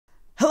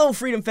Hello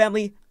Freedom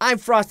Family, I'm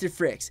Frosted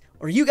Fricks,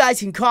 or you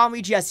guys can call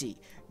me Jesse,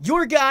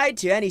 your guide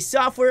to any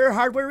software or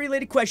hardware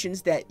related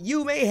questions that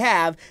you may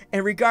have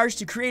in regards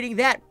to creating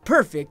that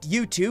perfect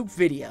YouTube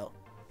video.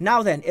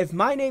 Now then, if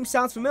my name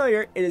sounds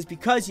familiar, it is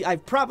because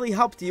I've probably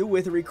helped you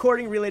with a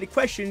recording related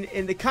question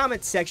in the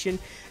comments section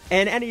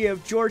and any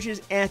of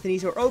George's,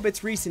 Anthony's, or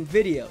Obit's recent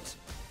videos.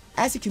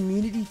 As a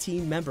community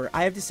team member,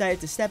 I have decided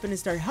to step in and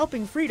start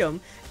helping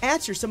Freedom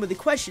answer some of the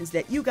questions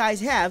that you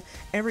guys have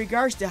in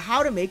regards to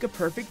how to make a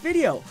perfect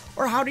video,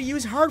 or how to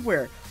use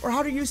hardware, or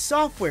how to use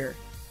software.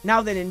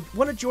 Now then, in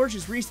one of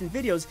George's recent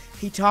videos,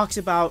 he talks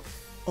about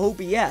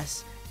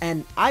OBS,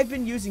 and I've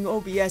been using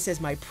OBS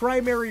as my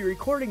primary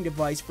recording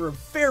device for a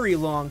very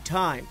long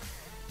time,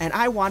 and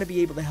I want to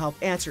be able to help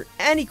answer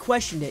any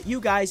question that you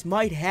guys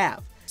might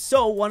have.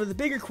 So one of the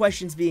bigger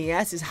questions being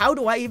asked is, how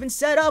do I even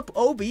set up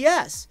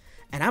OBS?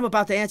 And I'm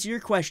about to answer your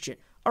question.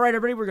 Alright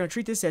everybody, we're going to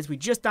treat this as we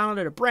just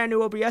downloaded a brand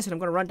new OBS, and I'm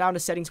going to run down the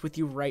settings with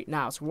you right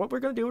now. So what we're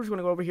going to do is we're going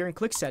to go over here and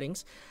click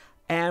settings,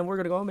 and we're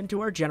going to go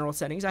into our general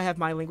settings. I have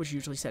my language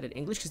usually set at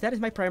English because that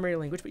is my primary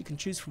language, but you can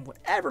choose from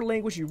whatever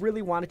language you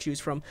really want to choose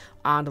from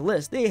on the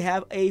list. They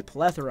have a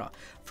plethora.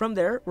 From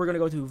there, we're going to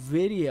go to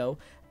video,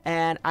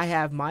 and I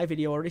have my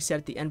video already set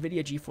at the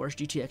NVIDIA GeForce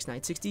GTX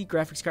 960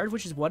 graphics card,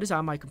 which is what is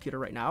on my computer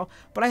right now,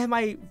 but I have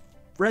my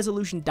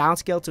resolution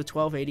downscaled to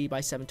 1280 by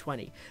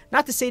 720.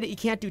 Not to say that you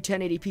can't do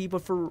 1080p,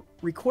 but for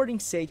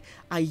recording's sake,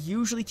 I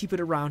usually keep it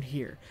around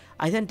here.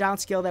 I then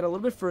downscale that a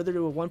little bit further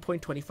to a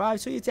 1.25,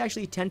 so it's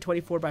actually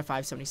 1024 by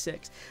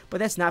 576. But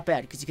that's not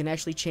bad, because you can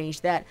actually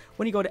change that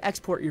when you go to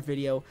export your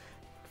video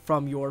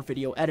from your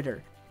video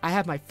editor. I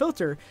have my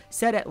filter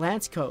set at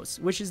Lance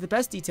Coast, which is the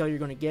best detail you're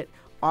going to get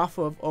off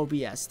of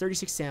OBS,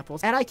 36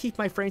 samples, and I keep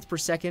my frames per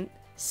second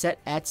set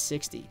at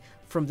 60.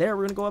 From there,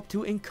 we're going to go up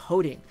to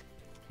encoding.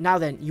 Now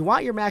then, you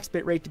want your max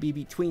bitrate to be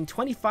between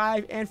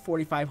 25 and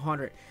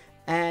 4500.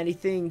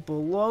 Anything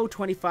below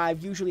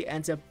 25 usually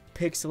ends up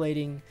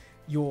pixelating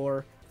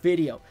your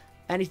video.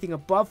 Anything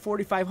above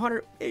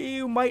 4500,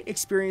 you might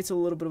experience a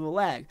little bit of a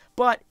lag,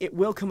 but it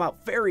will come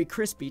out very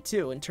crispy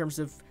too in terms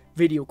of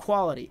video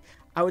quality.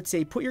 I would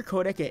say put your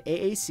codec at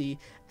AAC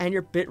and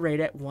your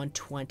bitrate at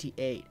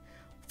 128.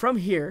 From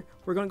here,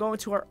 we're going to go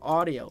into our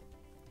audio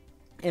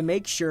and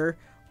make sure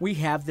we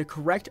have the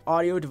correct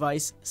audio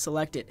device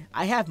selected.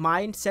 I have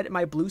mine set at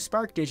my Blue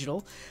Spark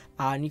Digital,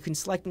 and you can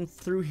select them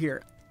through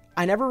here.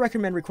 I never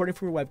recommend recording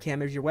from your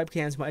webcam if your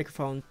webcam's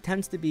microphone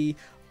tends to be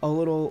a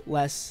little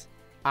less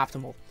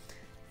optimal.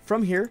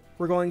 From here,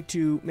 we're going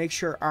to make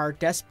sure our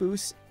desk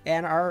boost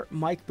and our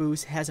mic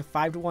boost has a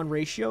 5:1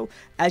 ratio,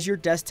 as your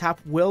desktop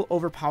will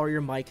overpower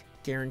your mic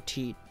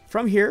guaranteed.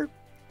 From here,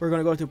 we're going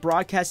to go to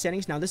broadcast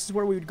settings. Now this is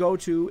where we would go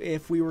to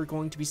if we were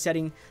going to be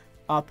setting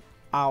up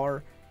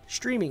our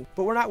streaming,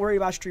 but we're not worried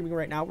about streaming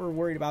right now. We're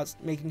worried about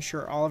making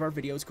sure all of our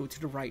videos go to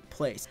the right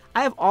place.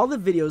 I have all the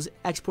videos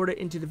exported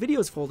into the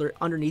videos folder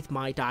underneath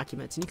my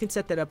documents, and you can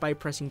set that up by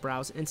pressing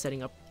browse and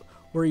setting up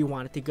where you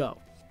want it to go.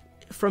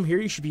 From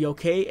here, you should be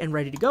okay and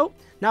ready to go.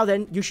 Now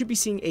then, you should be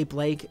seeing a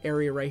blank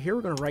area right here.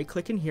 We're going to right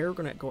click in here. We're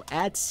going to go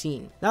add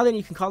scene. Now then,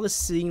 you can call this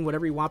scene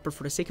whatever you want, but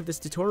for the sake of this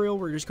tutorial,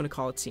 we're just going to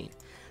call it scene.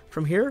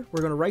 From here,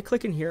 we're going to right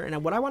click in here,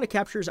 and what I want to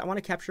capture is I want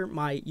to capture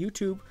my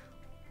YouTube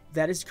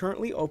that is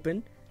currently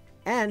open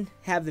and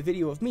have the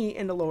video of me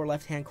in the lower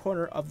left hand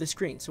corner of the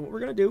screen. So what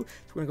we're going to do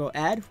is we're going to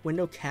go add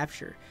window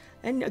capture,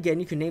 and again,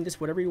 you can name this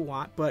whatever you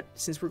want, but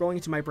since we're going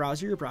into my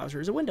browser, your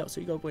browser is a window,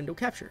 so you go window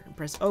capture and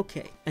press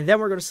OK, and then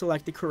we're going to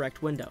select the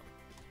correct window.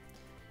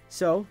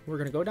 So we're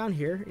going to go down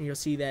here, and you'll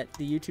see that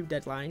the YouTube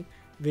deadline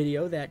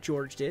video that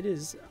George did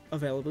is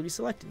available to be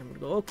selected. I'm going to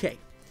go OK.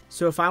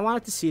 So if I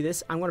wanted to see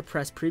this, I'm going to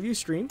press preview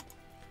stream,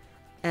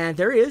 and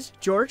there is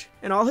George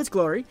in all his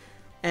glory.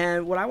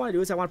 And what I want to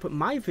do is I want to put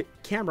my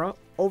camera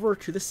over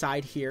to the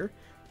side here.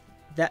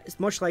 That's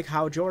much like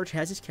how George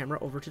has his camera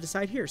over to the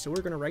side here. So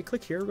we're going to right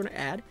click here, we're going to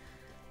add,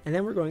 and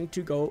then we're going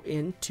to go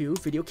into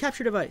video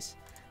capture device.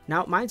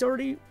 Now mine's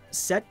already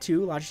set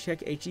to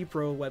Logitech HD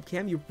Pro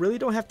webcam. You really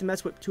don't have to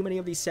mess with too many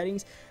of these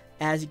settings,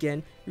 as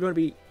again, you're going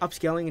to be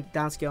upscaling and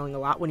downscaling a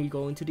lot when you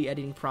go into the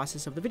editing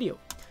process of the video.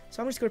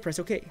 So I'm just going to press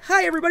OK.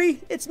 Hi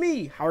everybody, it's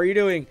me. How are you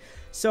doing?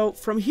 So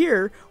from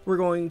here, we're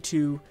going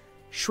to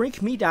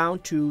shrink me down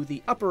to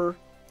the upper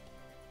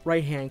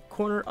right hand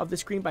corner of the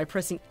screen by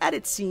pressing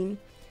edit scene,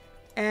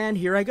 and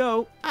here I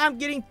go. I'm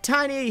getting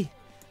tiny.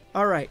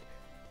 Alright,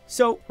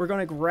 so we're going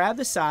to grab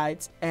the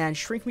sides and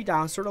shrink me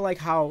down, sort of like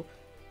how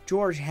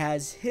George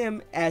has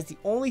him as the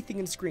only thing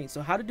in the screen.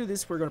 So how to do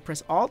this, we're going to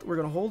press Alt, we're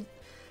going to hold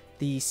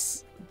the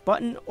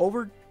button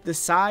over the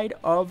side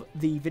of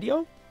the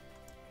video,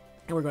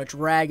 and we're going to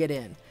drag it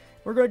in.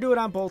 We're going to do it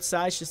on both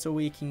sides just so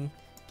we can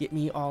get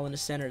me all in the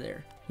center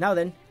there. Now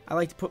then, I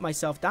like to put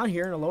myself down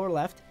here in the lower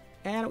left,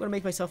 and I'm going to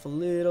make myself a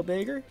little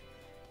bigger,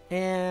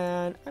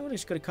 and I'm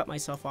just going to cut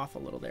myself off a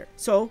little there.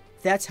 So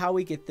that's how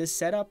we get this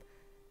set up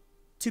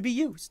to be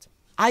used.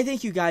 I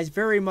thank you guys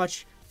very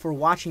much for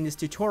watching this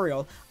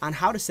tutorial on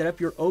how to set up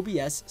your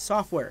OBS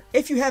software.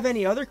 If you have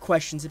any other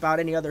questions about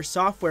any other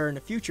software in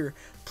the future,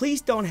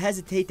 please don't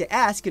hesitate to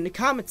ask in the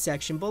comment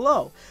section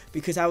below,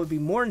 because I would be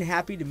more than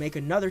happy to make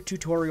another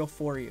tutorial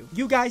for you.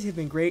 You guys have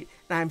been great,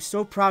 and I'm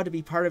so proud to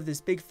be part of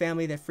this big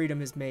family that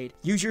Freedom has made.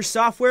 Use your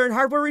software and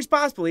hardware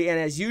responsibly, and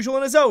as usual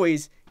and as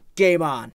always, game on!